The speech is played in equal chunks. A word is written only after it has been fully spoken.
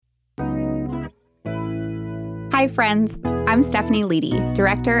Hi, friends. I'm Stephanie Leedy,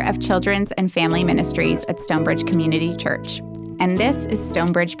 Director of Children's and Family Ministries at Stonebridge Community Church, and this is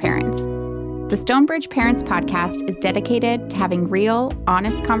Stonebridge Parents. The Stonebridge Parents podcast is dedicated to having real,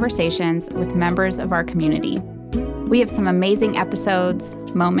 honest conversations with members of our community. We have some amazing episodes,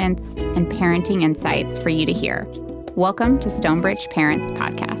 moments, and parenting insights for you to hear. Welcome to Stonebridge Parents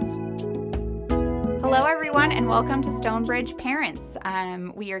Podcast. Hello, everyone, and welcome to Stonebridge Parents.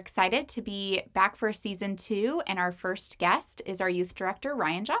 We are excited to be back for season 2, and our first guest is our youth director,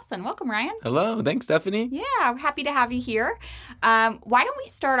 Ryan Jocelyn. Welcome, Ryan. Hello. Thanks, Stephanie. Yeah, we're happy to have you here. Why don't we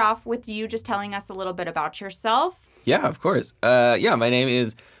start off with you just telling us a little bit about yourself? Yeah, of course. My name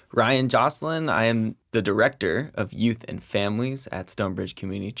is Ryan Jocelyn. I am the director of youth and families at Stonebridge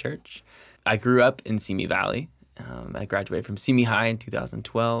Community Church. I grew up in Simi Valley. I graduated from Simi High in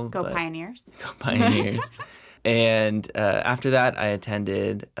 2012. Go Pioneers. Go Pioneers. And after that, I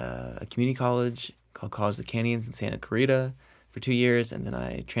attended a community college called College of the Canyons in Santa Clarita for 2 years. And then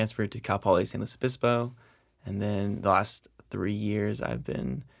I transferred to Cal Poly San Luis Obispo. And then the last 3 years, I've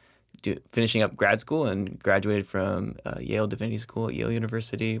been finishing up grad school and graduated from Yale Divinity School at Yale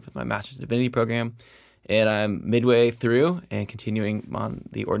University with my Master's in Divinity program. And I'm midway through and continuing on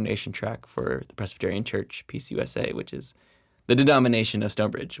the ordination track for the Presbyterian Church, PCUSA, which is the denomination of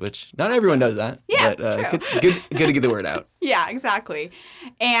Stonebridge, which not everyone does that. Yeah, but, it's true. Good to get the word out. Yeah, exactly.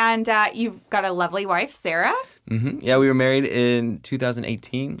 And you've got a lovely wife, Sarah. Mm-hmm. Yeah, we were married in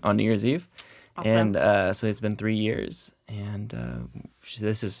 2018 on New Year's Eve. Awesome. And so it's been 3 years. And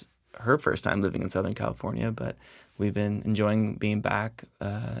this is her first time living in Southern California, but we've been enjoying being back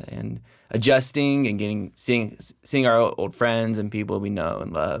and adjusting and seeing our old friends and people we know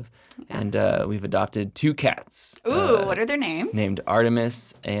and love. Yeah. And we've adopted 2 cats. Ooh, what are their names? Named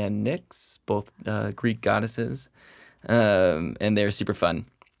Artemis and Nyx, both Greek goddesses. And they're super fun.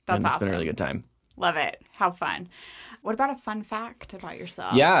 That's and it's awesome. been a really good time. Love it. How fun. What about a fun fact about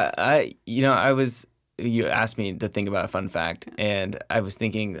yourself? Yeah, you asked me to think about a fun fact, and I was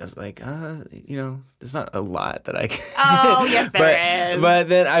thinking, I was like, there's not a lot that I can. Oh, yes, there is. But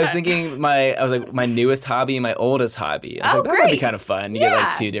then I was thinking, my newest hobby and my oldest hobby. I was like, that great. might be kind of fun. You Yeah. get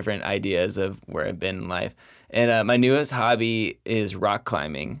like 2 different ideas of where I've been in life. And my newest hobby is rock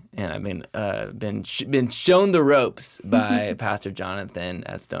climbing, and I've been shown the ropes by Pastor Jonathan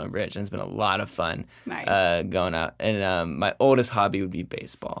at Stonebridge, and it's been a lot of fun. Nice. Going out. And my oldest hobby would be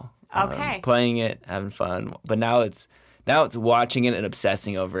baseball. Okay. Playing it, having fun, but now it's watching it and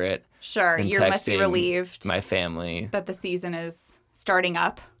obsessing over it. Sure, you must be relieved my family that the season is starting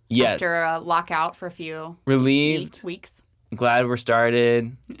up. Yes. After a lockout for a few relieved weeks. Glad we're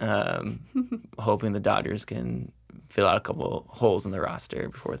started. Hoping the Dodgers can fill out a couple holes in the roster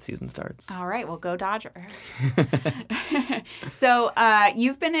before the season starts. All right, well, go Dodgers. So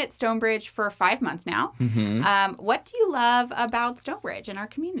you've been at Stonebridge for 5 months now. Mm-hmm. What do you love about Stonebridge and our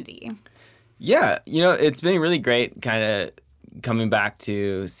community? Yeah, it's been really great kind of coming back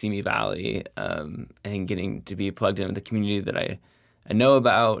to Simi Valley and getting to be plugged into the community that I know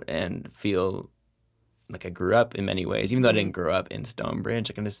about and feel like I grew up in many ways. Even though I didn't grow up in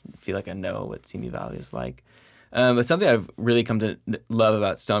Stonebridge, I can just feel like I know what Simi Valley is like. But something I've really come to love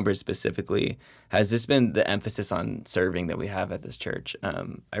about Stonebridge specifically has just been the emphasis on serving that we have at this church.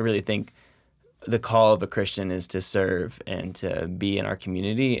 I really think the call of a Christian is to serve and to be in our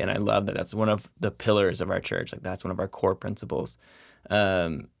community, and I love that that's one of the pillars of our church. Like that's one of our core principles.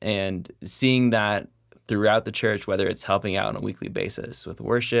 And seeing that throughout the church, whether it's helping out on a weekly basis with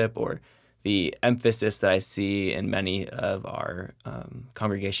worship or the emphasis that I see in many of our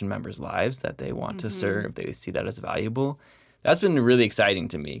congregation members' lives that they want to serve, they see that as valuable. That's been really exciting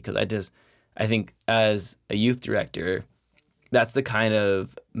to me because I think as a youth director, that's the kind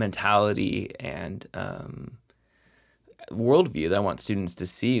of mentality and worldview that I want students to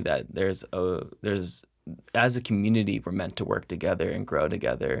see, that there's as a community, we're meant to work together and grow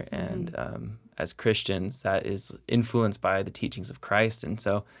together. And as Christians, that is influenced by the teachings of Christ. And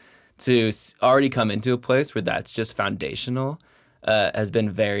so to already come into a place where that's just foundational has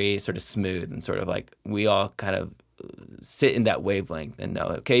been very sort of smooth and sort of like we all kind of sit in that wavelength and know,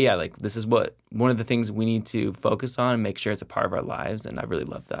 okay, yeah, like this is one of the things we need to focus on and make sure it's a part of our lives. And I really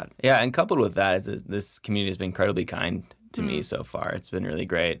love that. Yeah, and coupled with that is this community has been incredibly kind to me so far. It's been really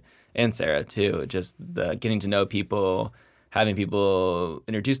great. And Sarah, too. Just the getting to know people, having people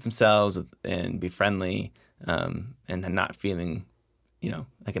introduce themselves and be friendly and not feeling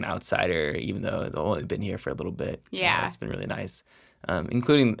like an outsider, even though I've only been here for a little bit. Yeah. It's been really nice,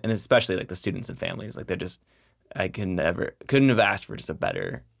 including and especially like the students and families. Like I couldn't have asked for just a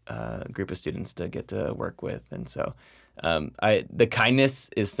better group of students to get to work with. And so The kindness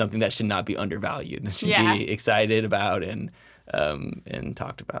is something that should not be undervalued. It should Yeah. be excited about and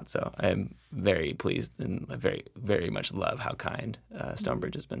talked about. So I'm very pleased and I very, very much love how kind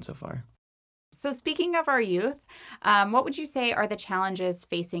Stonebridge has been so far. So speaking of our youth, what would you say are the challenges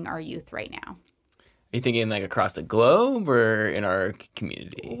facing our youth right now? Are you thinking like across the globe or in our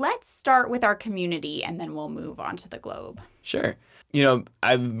community? Let's start with our community and then we'll move on to the globe. Sure. You know,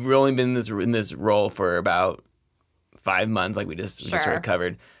 I've only been in this role for about 5 months, like we just sort of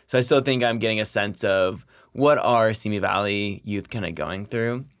covered. So I still think I'm getting a sense of what are Simi Valley youth kind of going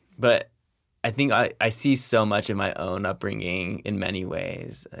through. But I think I see so much in my own upbringing in many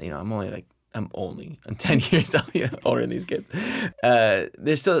ways. You know, I'm 10 years older than these kids.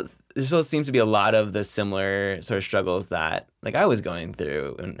 There still seems to be a lot of the similar sort of struggles that like I was going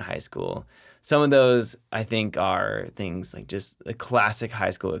through in high school. Some of those I think are things like just the classic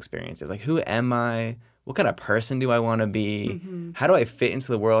high school experiences. Like, who am I? What kind of person do I want to be? Mm-hmm. How do I fit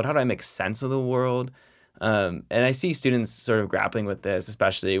into the world? How do I make sense of the world? And I see students sort of grappling with this,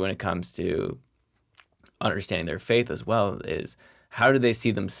 especially when it comes to understanding their faith as well, is how do they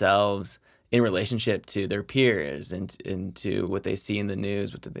see themselves in relationship to their peers and to what they see in the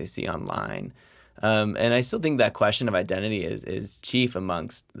news, what do they see online? And I still think that question of identity is chief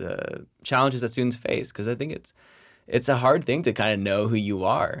amongst the challenges that students face, because I think it's a hard thing to kind of know who you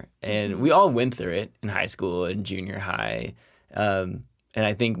are. And we all went through it in high school and junior high. And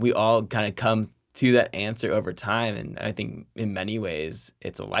I think we all kind of come to that answer over time. And I think in many ways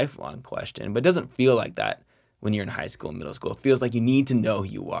it's a lifelong question, but it doesn't feel like that when you're in high school and middle school. It feels like you need to know who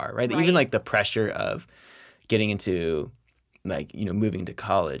you are, right? Even like the pressure of getting into like, you know, moving to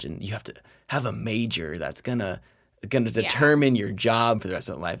college and you have to have a major that's gonna determine your job for the rest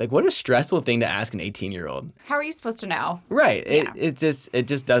of life. Like, what a stressful thing to ask an 18-year-old. How are you supposed to know? Right. Yeah. It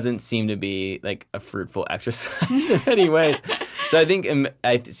just doesn't seem to be like a fruitful exercise in many ways. So I think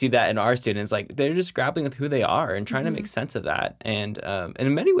I see that in our students, like they're just grappling with who they are and trying to make sense of that. And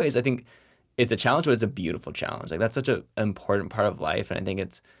in many ways, I think it's a challenge, but it's a beautiful challenge. Like that's such an important part of life. And I think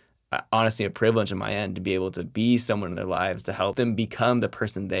it's honestly a privilege on my end to be able to be someone in their lives to help them become the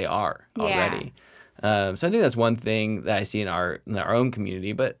person they are already. So I think that's one thing that I see in our own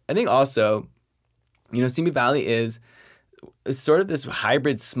community. But I think also, you know, Simi Valley is sort of this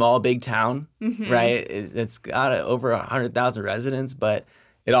hybrid small, big town, right? It's got over 100,000 residents, but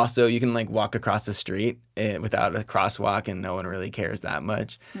it also, you can like walk across the street without a crosswalk and no one really cares that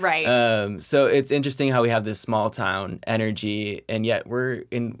much. Right. So it's interesting how we have this small town energy, and yet we're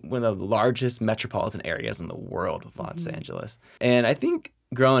in one of the largest metropolitan areas in the world with Los Angeles. And I think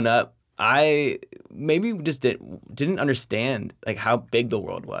growing up, I maybe just didn't understand like how big the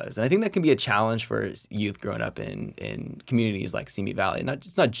world was. And I think that can be a challenge for youth growing up in communities like Simi Valley.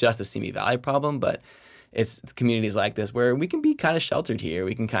 It's not just a Simi Valley problem, but it's communities like this where we can be kind of sheltered here.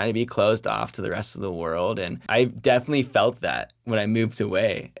 We can kind of be closed off to the rest of the world. And I definitely felt that when I moved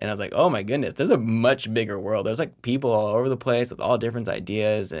away. And I was like, oh my goodness, there's a much bigger world. There's like people all over the place with all different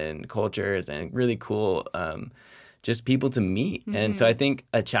ideas and cultures and really cool just people to meet. And so I think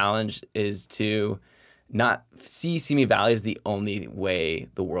a challenge is to not see Simi Valley as the only way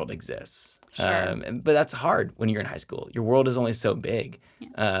the world exists. Sure. But that's hard when you're in high school. Your world is only so big.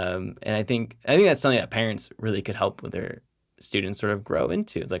 And I think that's something that parents really could help with their students sort of grow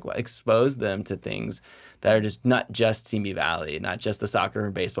into. It's like, well, expose them to things that are just not just Simi Valley, not just the soccer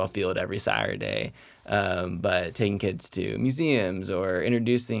or baseball field every Saturday, but taking kids to museums or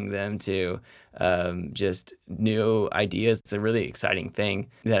introducing them to just new ideas. It's a really exciting thing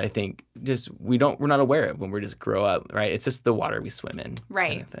that I think just we're not aware of when we just grow up, right? It's just the water we swim in, right?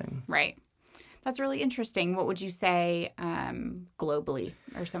 Kind of thing. Right. That's really interesting. What would you say globally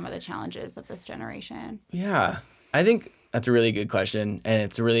are some of the challenges of this generation? Yeah, I think that's a really good question, and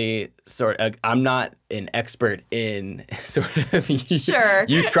it's really I'm not an expert in sort of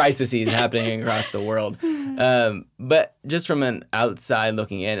youth crises happening across the world, but just from an outside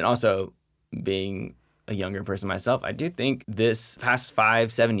looking in, and also being a younger person myself, I do think this past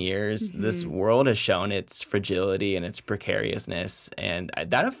 5-7 years, this world has shown its fragility and its precariousness, and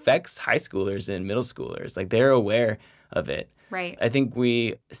that affects high schoolers and middle schoolers. Like they're aware of it. Right. I think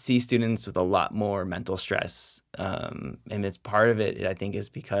we see students with a lot more mental stress, and it's part of it, I think, is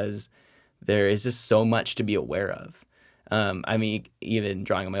because there is just so much to be aware of. I mean, even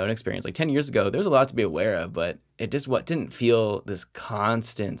drawing on my own experience, like 10 years ago, there was a lot to be aware of, but it just didn't feel this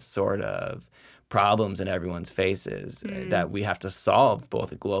constant sort of problems in everyone's faces that we have to solve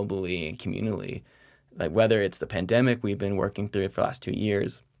both globally and communally. Like whether it's the pandemic we've been working through for the last 2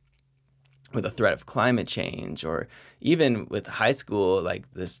 years, with the threat of climate change, or even with high school,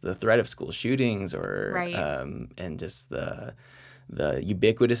 like the threat of school shootings, or Right. And just the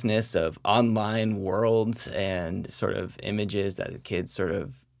ubiquitousness of online worlds and sort of images that the kids sort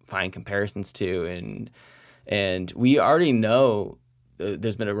of find comparisons to, and we already know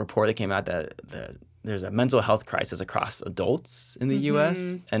there's been a report that came out that there's a mental health crisis across adults in the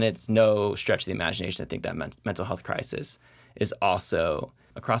U.S., and it's no stretch of the imagination to think that mental health crisis is also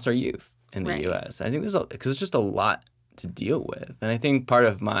across our youth in the Right. U.S. And I think because it's just a lot to deal with. And I think part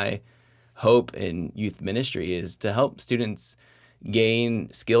of my hope in youth ministry is to help students gain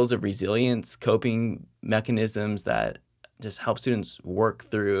skills of resilience, coping mechanisms that just help students work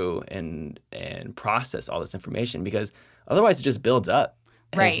through and process all this information, because otherwise it just builds up.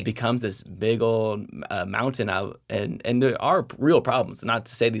 And it Right. just becomes this big old mountain out. And there are real problems. Not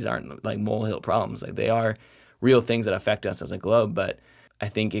to say these aren't like molehill problems. Like, they are real things that affect us as a globe. But I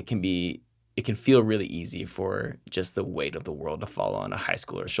think it can feel really easy for just the weight of the world to fall on a high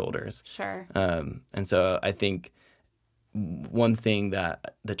schooler's shoulders. Sure. And so I think one thing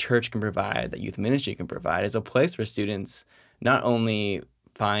that the church can provide, that youth ministry can provide, is a place where students not only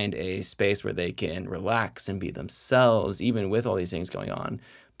find a space where they can relax and be themselves, even with all these things going on,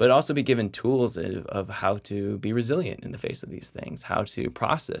 but also be given tools of how to be resilient in the face of these things, how to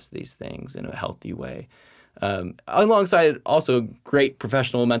process these things in a healthy way. Alongside also great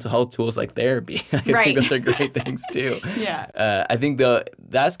professional mental health tools like therapy. I Right. think those are great things too. Yeah. I think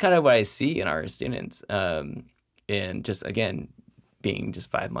that's kind of what I see in our students. And just, again, being just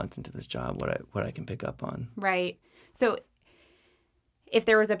 5 months into this job, what I can pick up on. Right. So if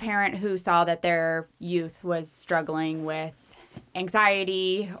there was a parent who saw that their youth was struggling with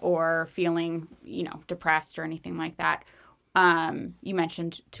anxiety or feeling, depressed or anything like that, you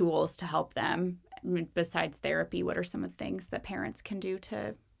mentioned tools to help them. Besides therapy, what are some of the things that parents can do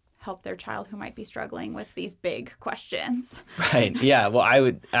to help their child who might be struggling with these big questions? Right. Yeah. Well, I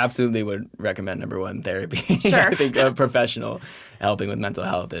would recommend, number one, therapy. Sure. I think a professional helping with mental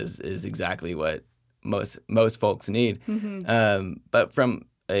health is exactly what most folks need. But from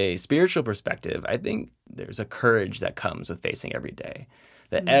a spiritual perspective, I think there's a courage that comes with facing every day.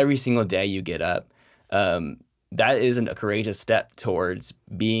 That every single day you get up, that isn't a courageous step towards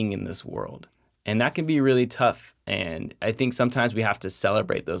being in this world. And that can be really tough. And I think sometimes we have to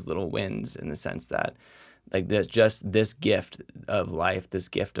celebrate those little wins, in the sense that, like, there's just this gift of life, this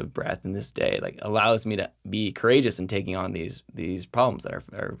gift of breath in this day, like, allows me to be courageous in taking on these problems that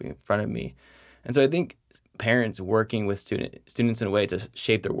are in front of me. And so I think parents working with students in a way to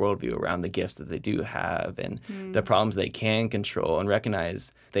shape their worldview around the gifts that they do have and the problems they can control, and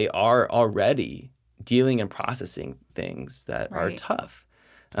recognize they are already dealing and processing things that are Right. tough.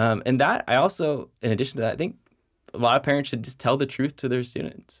 And that, I also, in addition to that, I think a lot of parents should just tell the truth to their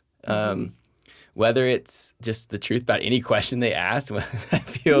students. Whether it's just the truth about any question they asked when that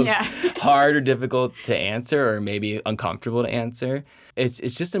feels hard or difficult to answer, or maybe uncomfortable to answer. It's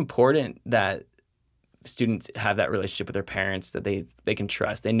just important that students have that relationship with their parents that they can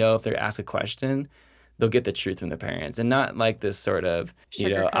trust. They know if they're asked a question, they'll get the truth from their parents, and not like this sort of,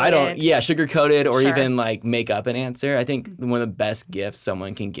 sugar-coated, or Sure. even like make up an answer. I think one of the best gifts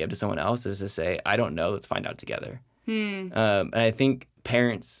someone can give to someone else is to say, I don't know, let's find out together. And I think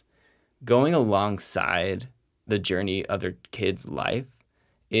parents going alongside the journey of their kid's life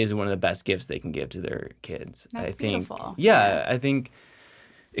is one of the best gifts they can give to their kids. That's I think, beautiful. I think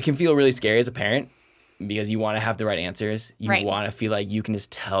it can feel really scary as a parent, because you want to have the right answers. You Right. want to feel like you can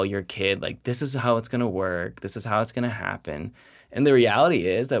just tell your kid, like, this is how it's going to work. This is how it's going to happen. And the reality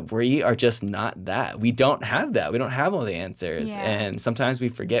is that we are just not that. We don't have that. We don't have all the answers. Yeah. And sometimes we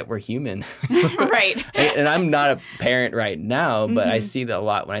forget we're human. Right. And I'm not a parent right now, but I see that a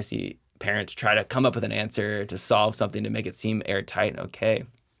lot when I see parents try to come up with an answer to solve something to make it seem airtight and okay.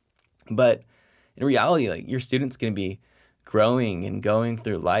 But in reality, like, your student's going to be growing and going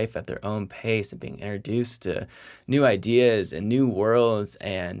through life at their own pace and being introduced to new ideas and new worlds,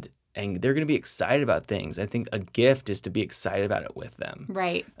 and they're going to be excited about things. I think a gift is to be excited about it with them.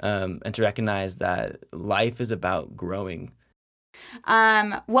 Right. And to recognize that life is about growing.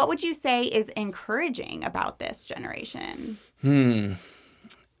 What would you say is encouraging about this generation?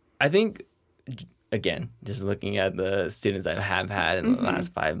 I think, again, just looking at the students I have had in the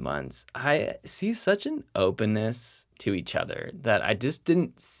last 5 months, I see such an openness to each other that I just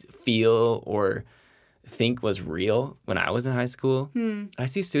didn't feel or think was real when I was in high school. I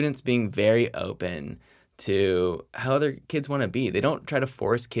see students being very open to how their kids want to be. They don't try to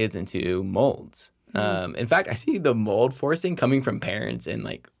force kids into molds. In fact, I see the mold forcing coming from parents and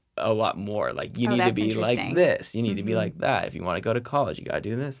like a lot more. Like, you need to be like this. You need to be like that. If you want to go to college, you got to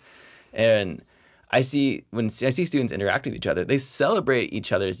do this. And when I see students interact with each other, they celebrate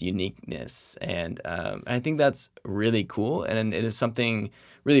each other's uniqueness. And I think that's really cool. And it is something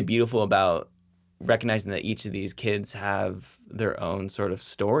really beautiful about recognizing that each of these kids have their own sort of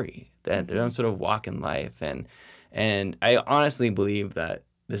story, that their own sort of walk in life. And I honestly believe that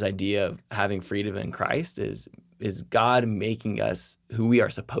this idea of having freedom in Christ is God making us who we are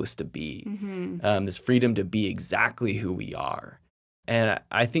supposed to be, this freedom to be exactly who we are. And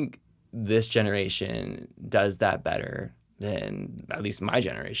I think this generation does that better than at least my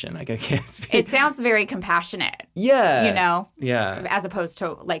generation. I can't speak. It sounds very compassionate. Yeah. You know? Yeah. As opposed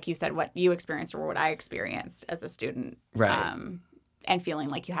to, like you said, what you experienced or what I experienced as a student. Right. And feeling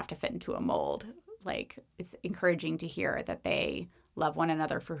like you have to fit into a mold. Like, it's encouraging to hear that they love one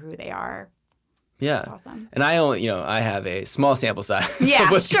another for who they are. Yeah. That's awesome. And I have a small sample size of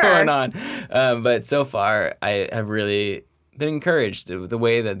what's going on. But so far, I have really been encouraged with the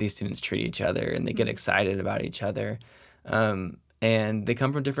way that these students treat each other, and they get excited about each other. And they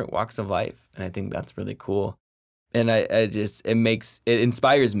come from different walks of life. And I think that's really cool. And it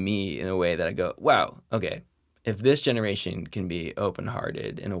inspires me in a way that I go, wow, okay, if this generation can be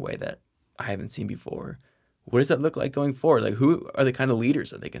open-hearted in a way that I haven't seen before, what does that look like going forward? Like, who are the kind of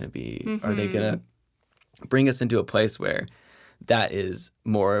leaders are they going to be? Are they going to bring us into a place where that is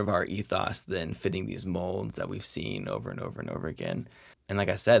more of our ethos than fitting these molds that we've seen over and over and over again? And like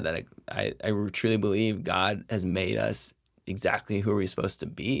I said, that I truly believe God has made us exactly who we're supposed to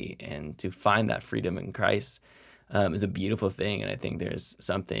be, and to find that freedom in Christ is a beautiful thing. And I think there's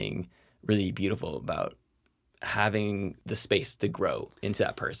something really beautiful about having the space to grow into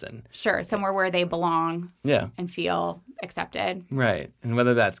that person. Sure, somewhere where they belong. Yeah. And feel accepted. Right. And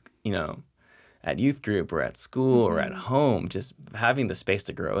whether that's, at youth group or at school or at home, just having the space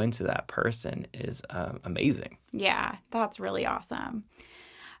to grow into that person is amazing. Yeah, that's really awesome.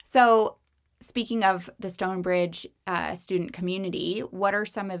 So speaking of the Stonebridge student community, what are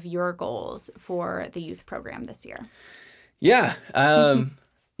some of your goals for the youth program this year? Yeah.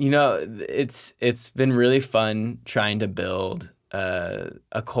 It's been really fun trying to build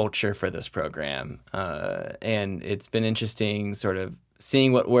a culture for this program. And it's been interesting sort of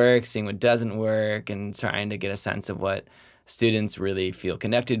seeing what works, seeing what doesn't work, and trying to get a sense of what students really feel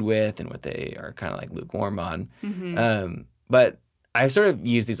connected with and what they are kind of like lukewarm on. But I sort of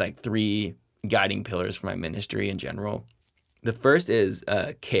use these like 3 guiding pillars for my ministry in general. The first is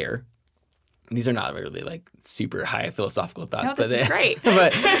care. These are not really like super high philosophical thoughts, but this is great.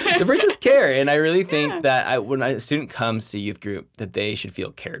 But the first is care, and I really think that when a student comes to youth group, that they should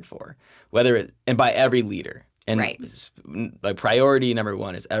feel cared for, and by every leader. And like priority number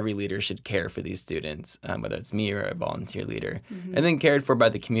 1 is every leader should care for these students, whether it's me or a volunteer leader, and then cared for by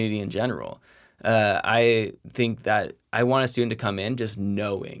the community in general. I think that I want a student to come in just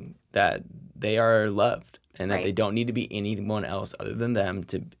knowing that they are loved, and that they don't need to be anyone else other than them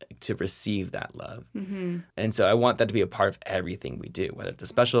to receive that love. And so I want that to be a part of everything we do, whether it's a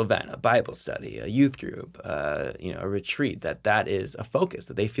special event, a Bible study, a youth group, a retreat, that is a focus,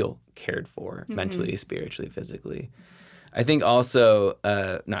 that they feel cared for mentally, spiritually, physically. I think also,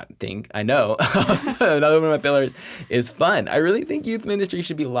 I know, also another one of my pillars is fun. I really think youth ministry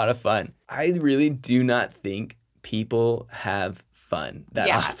should be a lot of fun. I really do not think people have fun that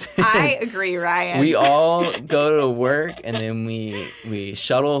often. I agree, Ryan. We all go to work, and then we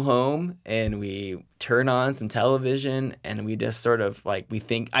shuttle home, and we turn on some television, and we just sort of like,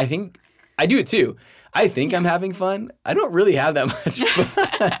 I do it too. I think I'm having fun. I don't really have that much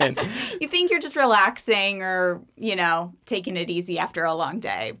fun. You think you're just relaxing or, taking it easy after a long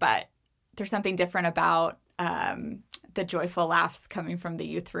day, but there's something different about the joyful laughs coming from the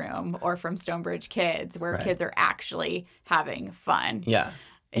youth room or from Stonebridge kids, where kids are actually having fun. Yeah.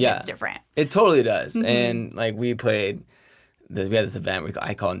 It's different. It totally does. And like we had this event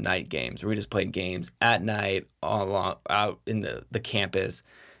I call night games, where we just played games at night all along out in the campus.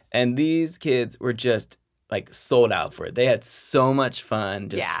 And these kids were just like sold out for it. They had so much fun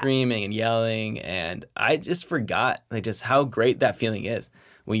just screaming and yelling. And I just forgot like just how great that feeling is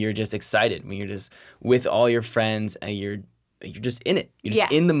when you're just excited, when you're just with all your friends and you're just in it. You're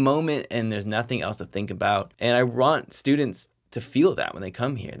just in the moment, and there's nothing else to think about. And I want students to feel that when they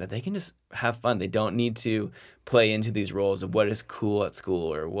come here, that they can just have fun. They don't need to play into these roles of what is cool at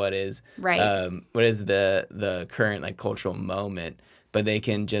school or what is the current like cultural moment, but they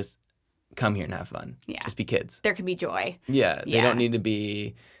can just come here and have fun. Yeah. Just be kids. There can be joy. Yeah. They don't need to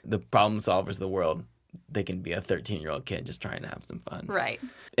be the problem solvers of the world. They can be a 13-year-old kid just trying to have some fun. Right.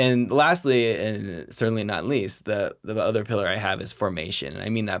 And lastly, and certainly not least, the other pillar I have is formation. And I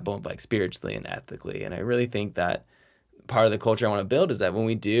mean that both like spiritually and ethically. And I really think that part of the culture I want to build is that when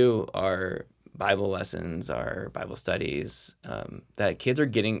we do our Bible lessons, our Bible studies, that kids are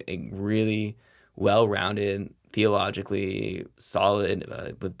getting a really well-rounded, theologically solid,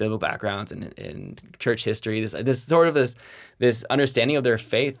 with biblical backgrounds and church history. This understanding of their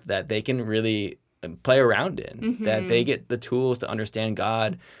faith that they can really play around in. That they get the tools to understand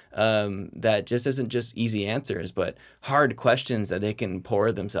God. That just isn't just easy answers, but hard questions that they can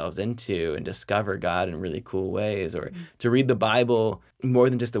pour themselves into and discover God in really cool ways, or to read the Bible more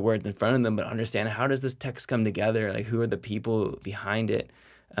than just the words in front of them, but understand how does this text come together? Like, who are the people behind it?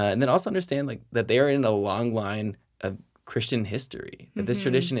 And then also understand like that they are in a long line of Christian history, that this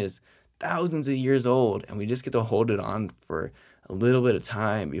tradition is thousands of years old, and we just get to hold it on for a little bit of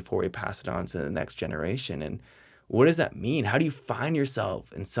time before we pass it on to the next generation. And what does that mean? How do you find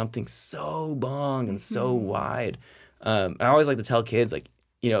yourself in something so long and so wide? I always like to tell kids, like,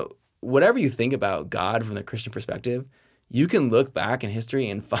 whatever you think about God from the Christian perspective, you can look back in history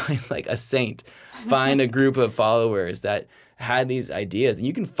and find like a saint, find a group of followers that had these ideas, and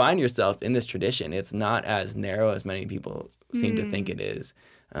you can find yourself in this tradition. It's not as narrow as many people seem to think it is,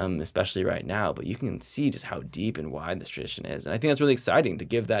 especially right now, but you can see just how deep and wide this tradition is. And I think that's really exciting to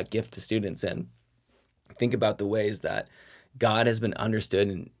give that gift to students and think about the ways that God has been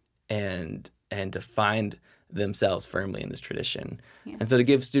understood and to find themselves firmly in this tradition. Yeah. And so to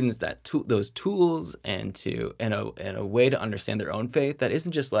give students those tools and a way to understand their own faith that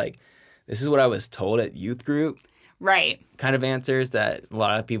isn't just like, this is what I was told at youth group. Right. Kind of answers that a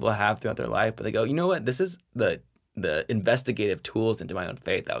lot of people have throughout their life, but they go, you know what? This is the investigative tools into my own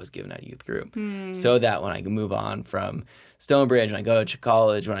faith that I was given at youth group, so that when I can move on from Stonebridge and I go to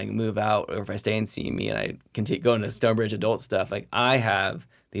college, when I can move out, or if I stay in CME and I continue going to Stonebridge adult stuff, like I have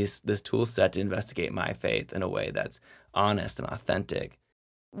this tool set to investigate my faith in a way that's honest and authentic.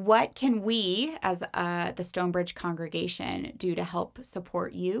 What can we, as the Stonebridge congregation, do to help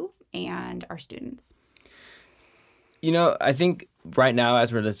support you and our students? I think right now,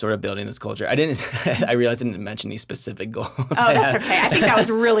 as we're just sort of building this culture, I realized I didn't mention any specific goals. Oh, that's okay. I think that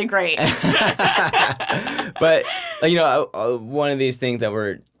was really great. But, one of these things that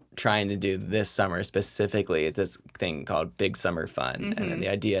we're trying to do this summer specifically is this thing called Big Summer Fun. And then the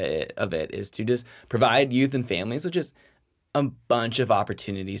idea of it is to just provide youth and families with just a bunch of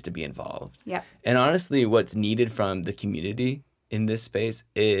opportunities to be involved. Yep. And honestly, what's needed from the community in this space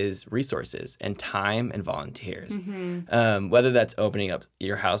is resources and time and volunteers. Whether that's opening up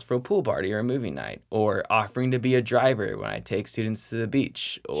your house for a pool party or a movie night, or offering to be a driver when I take students to the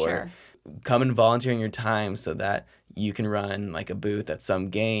beach, or come and volunteering your time so that you can run like a booth at some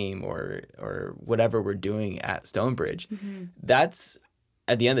game or whatever we're doing at Stonebridge. That's,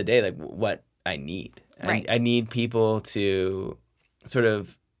 at the end of the day, like what I need. Right. I need people to sort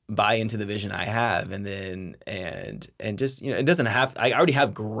of buy into the vision I have, and then and just it doesn't have. I already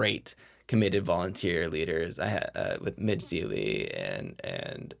have great committed volunteer leaders. I had with Midge Seeley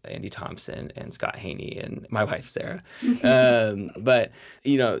and Andy Thompson and Scott Haney and my wife Sarah. But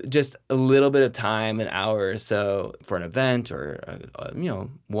just a little bit of time, an hour or so for an event, or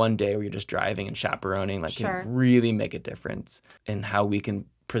one day where you're just driving and chaperoning, like can really make a difference in how we can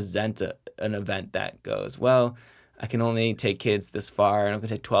present an event that goes, well, I can only take kids this far, and I'm going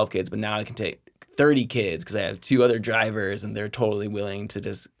to take 12 kids, but now I can take 30 kids because I have 2 other drivers, and they're totally willing to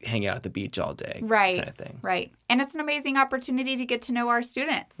just hang out at the beach all day. Right. Kind of thing. Right. And it's an amazing opportunity to get to know our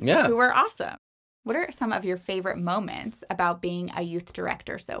students who are awesome. What are some of your favorite moments about being a youth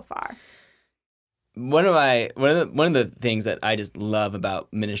director so far? One of the things that I just love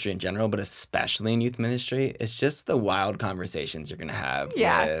about ministry in general, but especially in youth ministry, is just the wild conversations you're going to have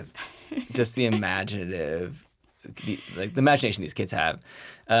with just the imaginative, the imagination these kids have.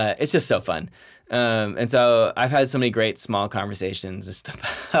 It's just so fun. And so I've had so many great small conversations just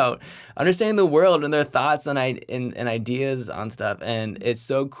about understanding the world and their thoughts and ideas on stuff. And it's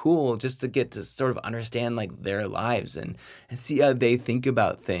so cool just to get to sort of understand like their lives and see how they think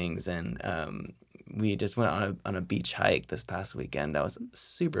about things. And we just went on a beach hike this past weekend. That was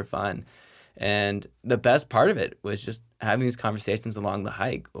super fun. And the best part of it was just having these conversations along the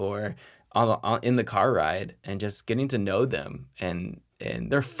hike or in the car ride, and just getting to know them. And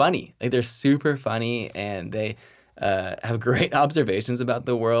they're funny. Like, they're super funny, and they have great observations about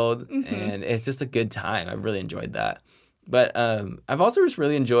the world. And it's just a good time. I've really enjoyed that. But I've also just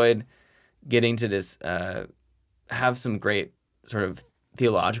really enjoyed getting to just have some great sort of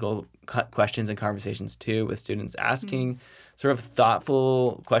theological questions and conversations too, with students asking sort of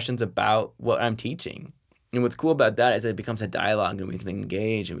thoughtful questions about what I'm teaching. And what's cool about that is it becomes a dialogue, and we can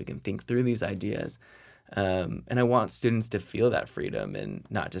engage and we can think through these ideas. And I want students to feel that freedom and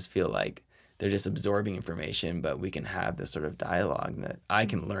not just feel like they're just absorbing information, but we can have this sort of dialogue that I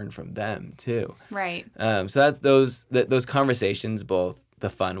can learn from them too. Right. So that's those conversations, both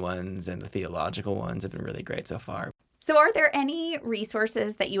the fun ones and the theological ones, have been really great so far. So are there any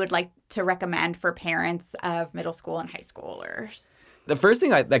resources that you would like to recommend for parents of middle school and high schoolers? The first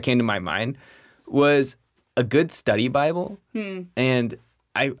thing that came to my mind was a good study Bible. And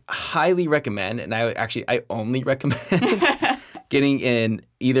I highly recommend, and I only recommend getting in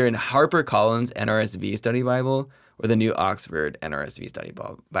either in HarperCollins NRSV Study Bible or the New Oxford NRSV Study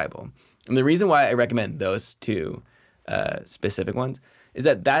Bible. And the reason why I recommend those two specific ones is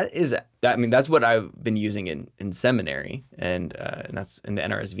that's what I've been using in seminary, and that's in the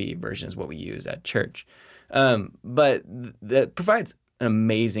NRSV version is what we use at church. But that provides an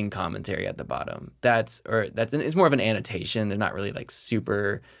amazing commentary at the bottom. It's more of an annotation. They're not really like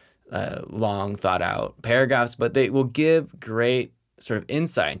super long thought out paragraphs, but they will give great sort of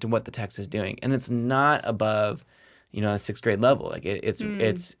insight into what the text is doing, and it's not above a sixth grade level. Like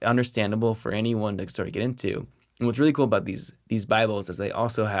it's understandable for anyone to sort of get into. And what's really cool about these Bibles is they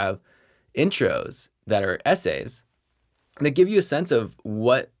also have intros that are essays that give you a sense of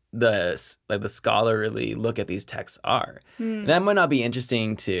what the scholarly look at these texts are. And that might not be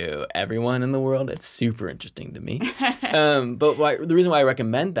interesting to everyone in the world. It's super interesting to me. But the reason why I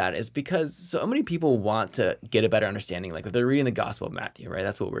recommend that is because so many people want to get a better understanding. Like if they're reading the Gospel of Matthew, right?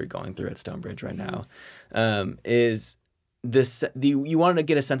 That's what we're going through at Stonebridge right now. You want to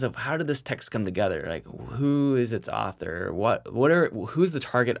get a sense of how did this text come together? Like who is its author? Who's the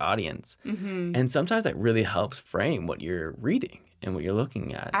target audience? And sometimes that really helps frame what you're reading and what you're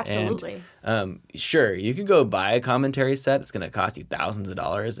looking at. Absolutely. And sure, you could go buy a commentary set that's going to cost you thousands of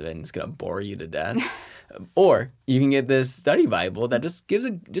dollars and it's going to bore you to death. Or you can get this study Bible that just gives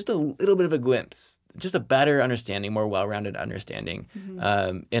just a little bit of a glimpse, just a better understanding, more well-rounded understanding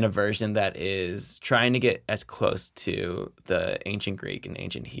in a version that is trying to get as close to the ancient Greek and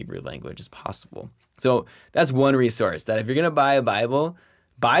ancient Hebrew language as possible. So that's one resource that if you're going to buy a Bible,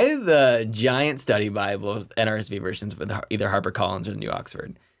 buy the giant study Bible, NRSV versions with either HarperCollins or the New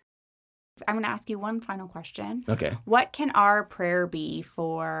Oxford. I'm going to ask you one final question. Okay. What can our prayer be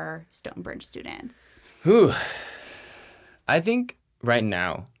for Stonebridge students? I think right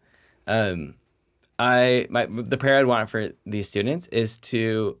now, the prayer I'd want for these students is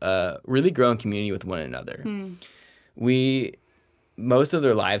to really grow in community with one another. Most of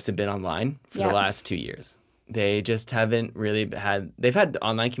their lives have been online for the last 2 years. They just haven't really they've had the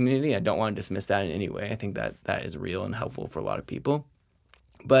online community. I don't want to dismiss that in any way. I think that is real and helpful for a lot of people.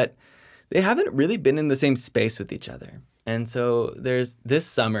 But they haven't really been in the same space with each other. And so this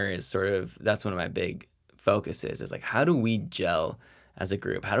summer is that's one of my big focuses is like, how do we gel as a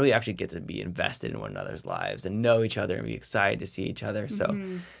group? How do we actually get to be invested in one another's lives and know each other and be excited to see each other? So,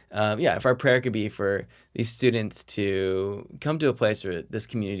 if our prayer could be for these students to come to a place where this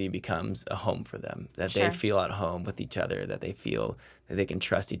community becomes a home for them, that they feel at home with each other, that they feel that they can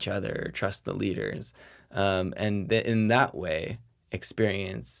trust each other, trust the leaders, and that in that way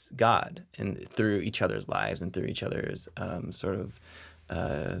experience God and through each other's lives and through each other's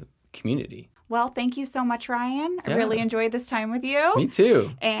community. Well, thank you so much, Ryan. I really enjoyed this time with you. Me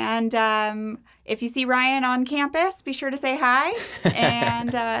too. And if you see Ryan on campus, be sure to say hi.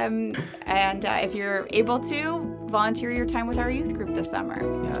 and if you're able to, volunteer your time with our youth group this summer.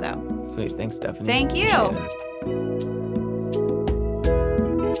 Yeah. So sweet. Thanks, Stephanie. Thank you.